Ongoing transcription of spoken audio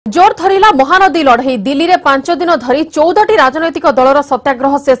जोर धरिला महानदी लड़ई दिल्ली में 5 दिन धरी 14टी राजनैतिक दलर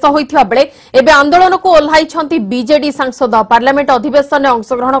सत्याग्रह शेष होइथिबा बेले एबे आंदोलन को ओह्लाइछंती बीजेडी सांसद पार्लियामेंट अधिवेशन में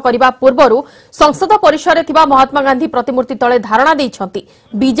अंशग्रहण करने पूर्व संसद परिसर में थिबा महात्मा गांधी प्रतिमूर्ति तले धारणा देइछंती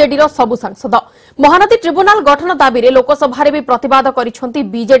बीजेडी सबु सांसद। महानदी ट्रिब्यूनाल गठन दाबी में लोकसभा भी प्रतिवाद करिछंती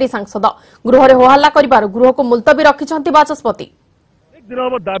बीजेडी सांसद। गृह में होहल्ला करिबारु गृह को मुलतवी रखिछंती बाचस्पति। दिन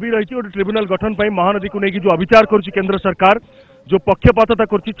हम दाबी रही ट्रिब्यूनाल गठन महानदी को लेकिन जो अविचार कर केंद्र सरकार जो पक्षपातता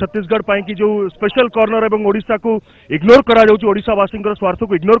कर छत्तीसगढ़ पाई की जो स्पेशल कॉर्नर एवं ओडिशा को इग्नोर करा जाउची ओडिशावासी स्वार्थ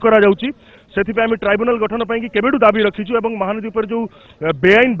को इग्नोर करा जाउची सेथिपे आम ट्राइब्यूनाल गठन पाई केबेडू दाबी रखीचु एवं महानदी पर जो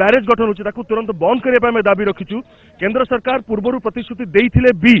बेआईन बैरेज गठन होची ताकू तुरंत बंद करने आम दाबी रखीचु। केंद्र सरकार पूर्व प्रतिश्रुति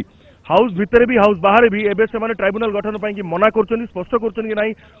देइथिले भी हाउस भितर भी हाउस बाहर भी एबे से माने ट्राइब्यूनाल गठन पाई कि मना करछन स्पष्ट करछन कि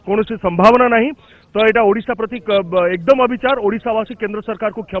नहीं कौन संभावना नहीं। तो एटा ओडिशा प्रति एकदम अविचार ओडिशावासी केंद्र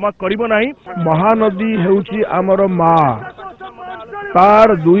सरकार को क्षमा करिबो नहीं। महानदी हेउची आमर मा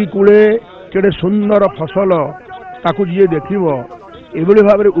तार दुई कूले केडे सुंदर फसल ताकू जी देखिबो एभली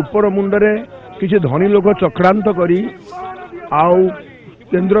भाबरे ऊपर मुंडरे किसी धनी लोक चक्रांत करी आउ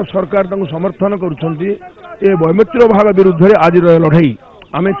केंद्र सरकार ताकू समर्थन करुछंती ए वैमित्र भाग विरुद्ध आज लड़ाई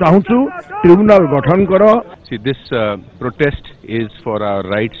आमे चाहूचु ट्रिब्यूनल गठन करो। See, this protest is for our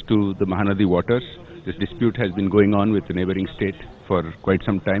rights to the Mahanadi waters. This dispute has been going on with the neighboring state for quite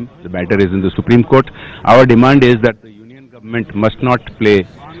some time. The matter is in the Supreme Court. Our demand is that the union government must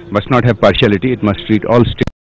not have partiality. It must treat all states